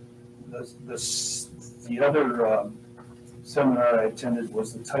 The other seminar I attended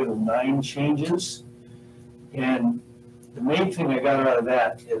was the Title IX changes. And the main thing I got out of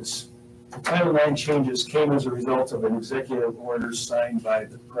that is the Title IX changes came as a result of an executive order signed by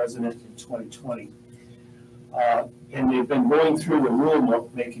the president in 2020. And they've been going through the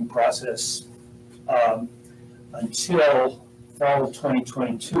rule-making process until fall of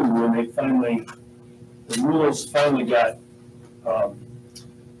 2022, when the rules finally got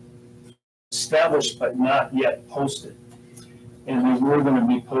established but not yet posted. And they were going to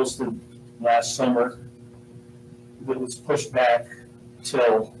be posted last summer. That was pushed back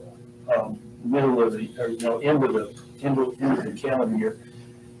till middle of the, or end of the calendar year.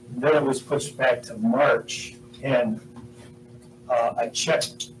 Then it was pushed back to March, and I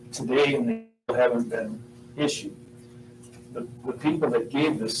checked today, and they haven't been issued. The people that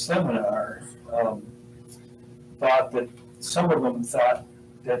gave the seminar thought that some of them thought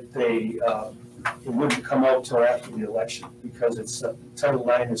that it wouldn't come out till after the election, because it's Title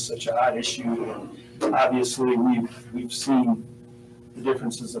IX is such a hot issue, and obviously we've seen the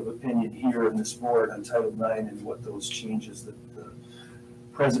differences of opinion here in this board on Title IX and what those changes that the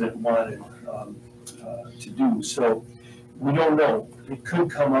president wanted to do. So we don't know. It could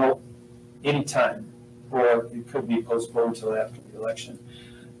come out anytime, or it could be postponed until after the election.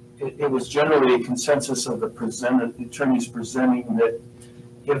 It was generally a consensus of the attorneys presenting that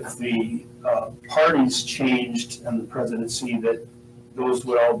if the parties changed and the presidency, that those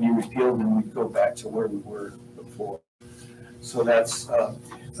would all be repealed and we'd go back to where we were before. So that's,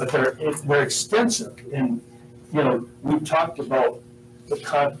 but they're extensive. And, you know, we've talked about a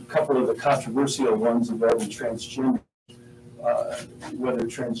couple of the controversial ones involving transgender, whether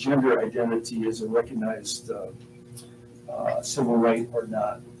transgender identity is a recognized civil right or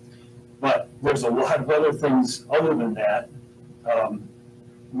not. But there's a lot of other things other than that,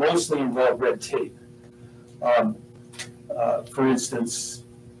 mostly involve red tape. For instance,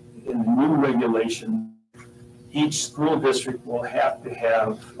 in the new regulation, each school district will have to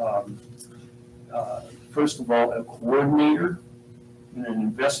have, first of all, a coordinator, and an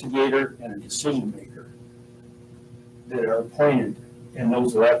investigator, and a decision maker that are appointed, and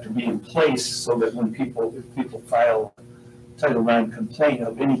those will have to be in place so that when if people file Title IX complaint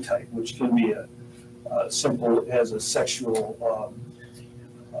of any type, which can be a simple as a sexual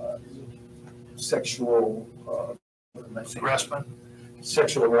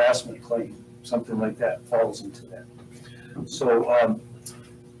harassment claim, something like that falls into that. So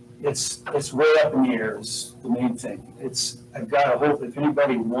it's way up in the air is the main thing. I've got to hope if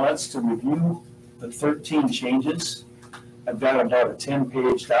anybody wants to review the 13 changes, I've got about a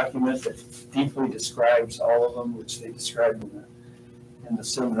 10-page document that deeply describes all of them, which they described in the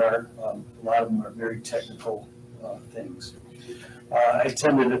seminar. A lot of them are very technical things. I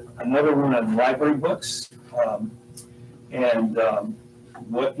attended another one on library books, and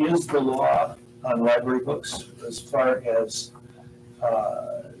what is the law on library books as far as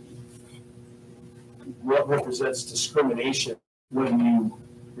what represents discrimination when you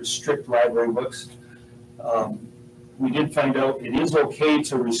restrict library books. We did find out it is okay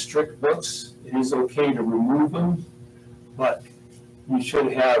to restrict books. It is okay to remove them, but you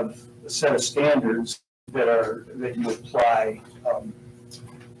should have a set of standards that you apply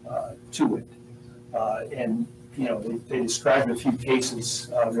to it. And you know, they described a few cases.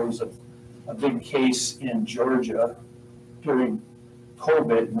 There was a big case in Georgia during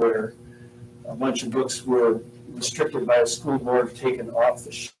COVID where a bunch of books were restricted by a school board, taken off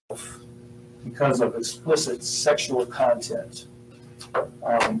the shelf because of explicit sexual content.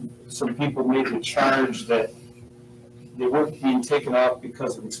 Some people made the charge that they weren't being taken off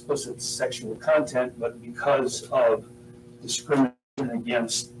because of explicit sexual content, but because of discrimination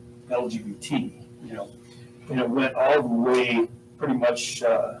against LGBT, you know. And it went all the way pretty much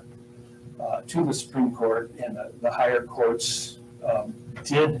to the Supreme Court, and the higher courts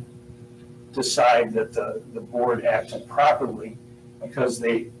did decide that the board acted properly because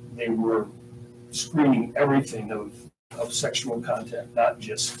they were screening everything of sexual content, not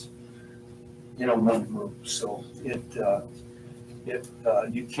just, you know, one group. So you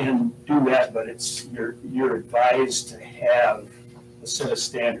can do that, but you're advised to have a set of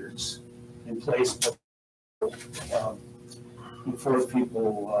standards in place before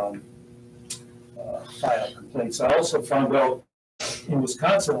people file complaints. I also found out in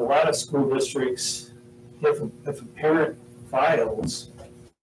Wisconsin, a lot of school districts, if a parent files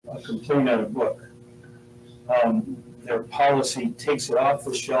a complaint on a book, their policy takes it off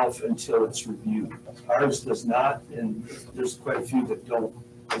the shelf until it's reviewed. Ours does not, and there's quite a few that don't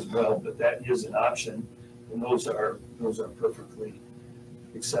as well, but that is an option, and those are perfectly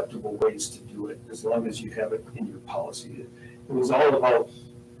acceptable ways to do it as long as you have it in your policy. It was all about,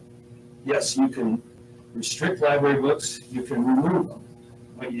 yes, you can restrict library books, you can remove them,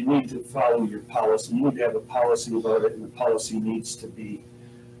 but you need to follow your policy. You need to have a policy about it, and the policy needs to be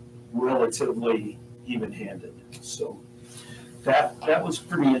relatively even-handed. So that was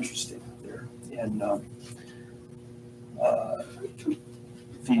pretty interesting there. And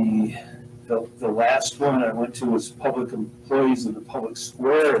the last one I went to was public employees in the public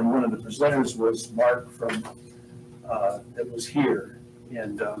square, and one of the presenters was Mark from that was here.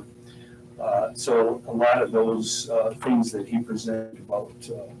 And so a lot of those things that he presented about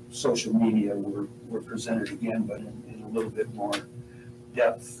social media were presented again, but in a little bit more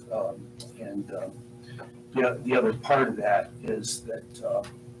depth. The other part of that is that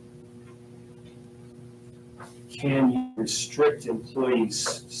can you restrict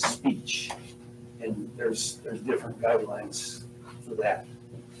employees' speech? And there's different guidelines for that.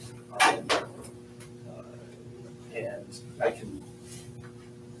 And I can,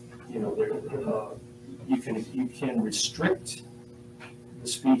 you know, you can restrict the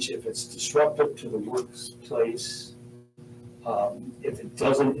speech, if it's disruptive to the workplace, if it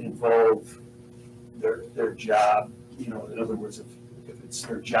doesn't involve their job, in other words, if it's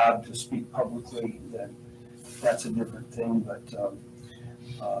their job to speak publicly, then that's a different thing, but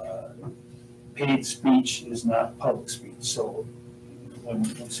paid speech is not public speech. So when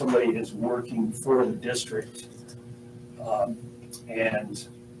somebody is working for the district, and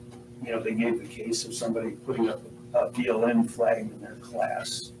they gave the case of somebody putting up a BLM flag in their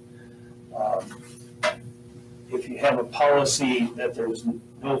class. If you have a policy that there's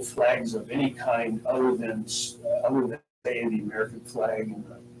no flags of any kind other than say the American flag and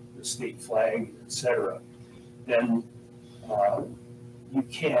the state flag, etc., then you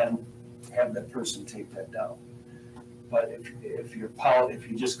can have that person take that down. But if you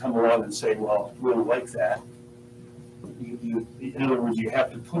just come along and say, well, we don't like that, in other words, you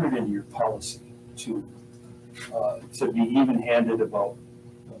have to put it into your policy to be even-handed about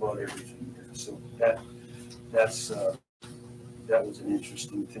everything. So that was an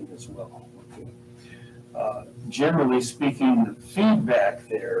interesting thing as well. Okay. Generally speaking, the feedback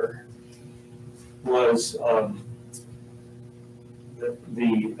there was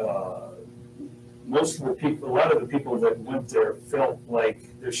most of the people, a lot of the people that went there felt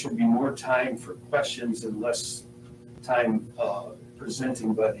like there should be more time for questions and less time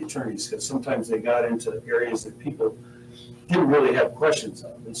presenting by the attorneys, because sometimes they got into areas that people didn't really have questions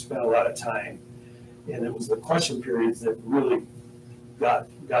on. They spent a lot of time, and it was the question periods that really got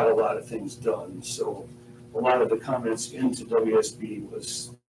a lot of things done. So a lot of the comments into WSB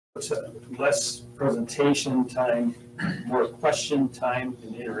was less presentation time, more question time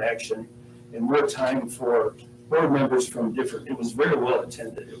and interaction, and more time for board members from different, it was very well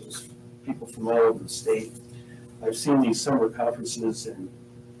attended. It was people from all over the state. I've seen these summer conferences, and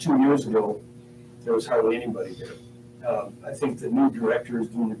 2 years ago, there was hardly anybody there. I think the new director is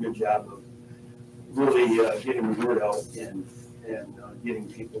doing a good job of really getting the word out and getting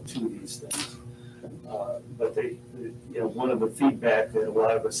people to these things. But one of the feedback that a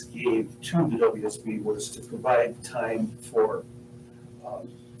lot of us gave to the WSB was to provide time for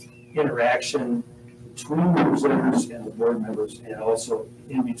interaction between the presenters and the board members, and also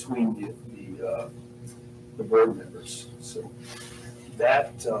in between the board members. So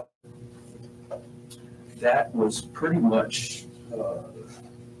that was pretty much the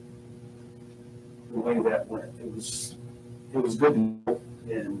way that went. It was good to know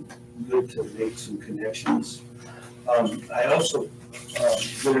and good to make some connections. I also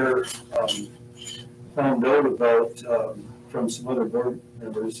found out about from some other board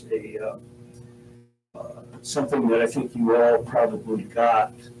members something that I think you all probably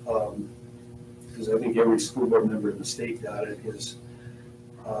got, because I think every school board member in the state got it, is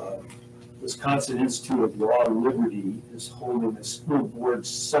Wisconsin Institute of Law and Liberty is holding a school board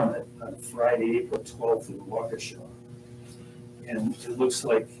summit on Friday, April 12th in Waukesha. And it looks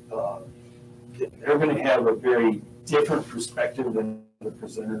like they're going to have a very different perspective than the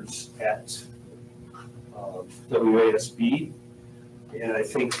presenters at WASB. And I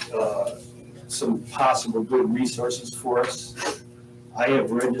think some possible good resources for us. I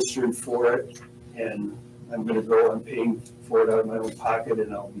have registered for it, and I'm going to go. I'm paying for it out of my own pocket,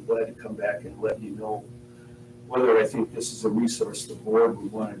 and I'll be glad to come back and let you know whether I think this is a resource the board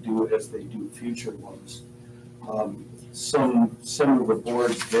would want to do as they do future ones. Some of the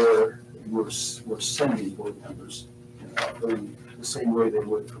boards there were sending board members, offering the same way they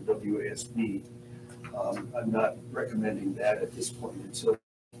would for WASB. I'm not recommending that at this point until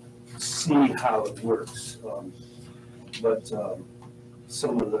see how it works. But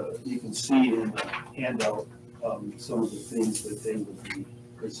some of you can see in the handout some of the things that they will be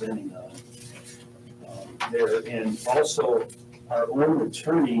presenting on there. And also our own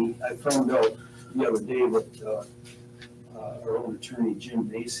attorney, I found out the other day that our own attorney, Jim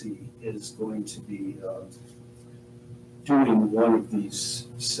Macy, is going to be doing one of these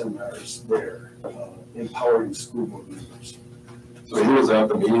seminars there, empowering school board members. So he was at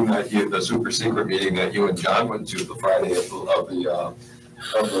the meeting the super secret meeting that you and John went to the Friday of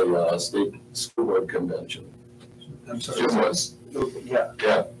the state school board convention. I'm sorry. Jim was. Yeah.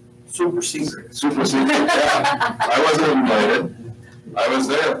 Yeah. Super secret. Super secret. Yeah. I wasn't invited. I was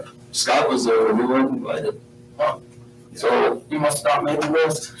there. Scott was there, and we weren't invited. Huh. So You must not make the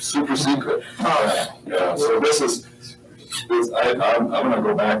list. super secret. Yeah. So I'm going to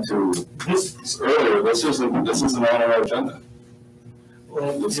go back to this earlier. This isn't on our agenda.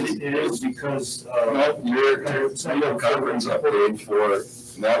 Well, it is because Your conference update for,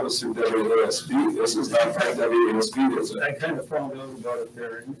 and that was through WASB. This is not from WASB, is it? I kind of found out about it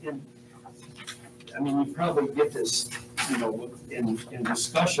there. And I mean, you probably get this you know, in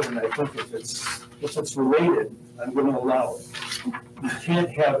discussion, I think if it's related, I'm gonna allow it. You can't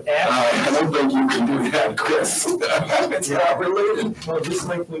have I don't think you can do that, Chris. It's not related. Well, just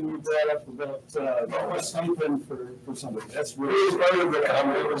like when you brought up about, a stipend for somebody, that's It really. was part of the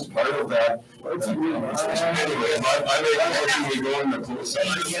comment, it was part of that. Anyway, I make a motion, we go into closed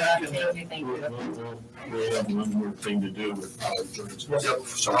session. Yeah, thank you. We have one more thing to do with college joints. Yep,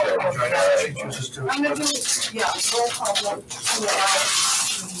 so I'll join us, she chooses to. I'm gonna do, yeah, roll call vote to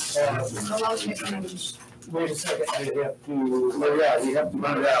allow technology. Wait a second, I have to, oh yeah, you have to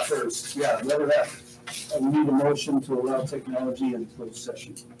run it out first. Yeah, let it happen. We need a motion to allow technology in closed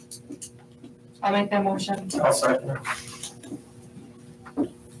session. I'll make that motion. I'll second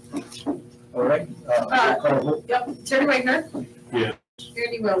it. All right. Roll call vote. Yep, Terry Wagner. Yes.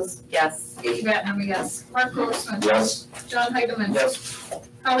 Randy Wells. Yes. Katie Battenham, yes. Mark Grossman. Yes. John Heidemann. Yes.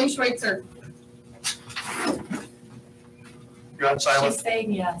 Holly Schweitzer. You're on silent. She's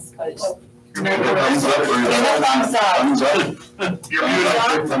saying yes, but. Thumbs up or Give a thumbs up. Thumbs up. You're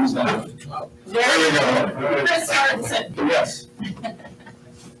muted. Thumbs down. There you go. Chris Martinson. Yes.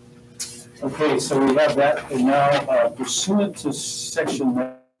 Okay, so we have that, and now pursuant to section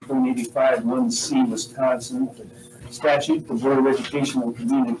 185 1C Wisconsin statute, the Board of Education will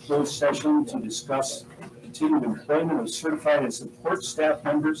convene a closed session to discuss continued employment of certified and support staff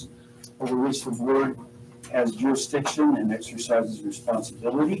members over which the board has jurisdiction and exercises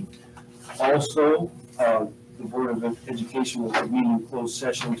responsibility. Also, the Board of Education will convene in closed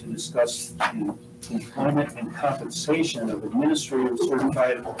session to discuss the employment and compensation of administrative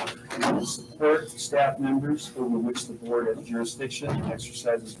certified and support staff members over which the board has jurisdiction and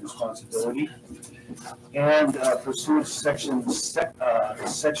exercises responsibility. And pursuant to section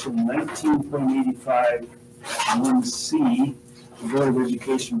 19.85 1C, the Board of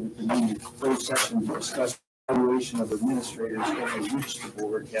Education will convene in closed session to discuss evaluation of administrators over which the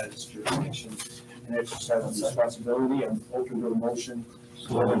board has jurisdiction and exercises responsibility. I'm open to a motion to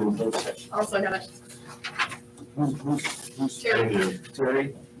go into closed session. Also got it. Who's Terry.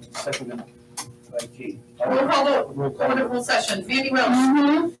 Terry, seconded by Kate. Roll call vote. Roll Go call. into full session. Randy Wells.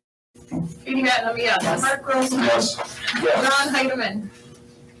 Mm-hmm. Katie Battenham, yes. Mark Grossman. Yes. Yes. John Heidemann.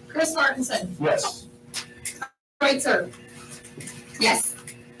 Chris Martinson. Yes. Schweitzer. Yes.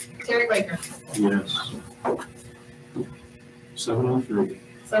 Terry Wagner. Yes. 7:03.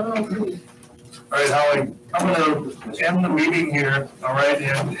 7:03. All right, Holly, I'm gonna end the meeting here, all right,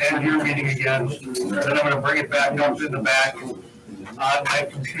 and end your meeting again. Then I'm gonna bring it back up in the back on my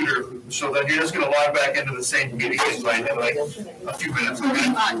computer. So then you're just gonna log back into the same meeting invite in like a few minutes,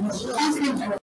 okay?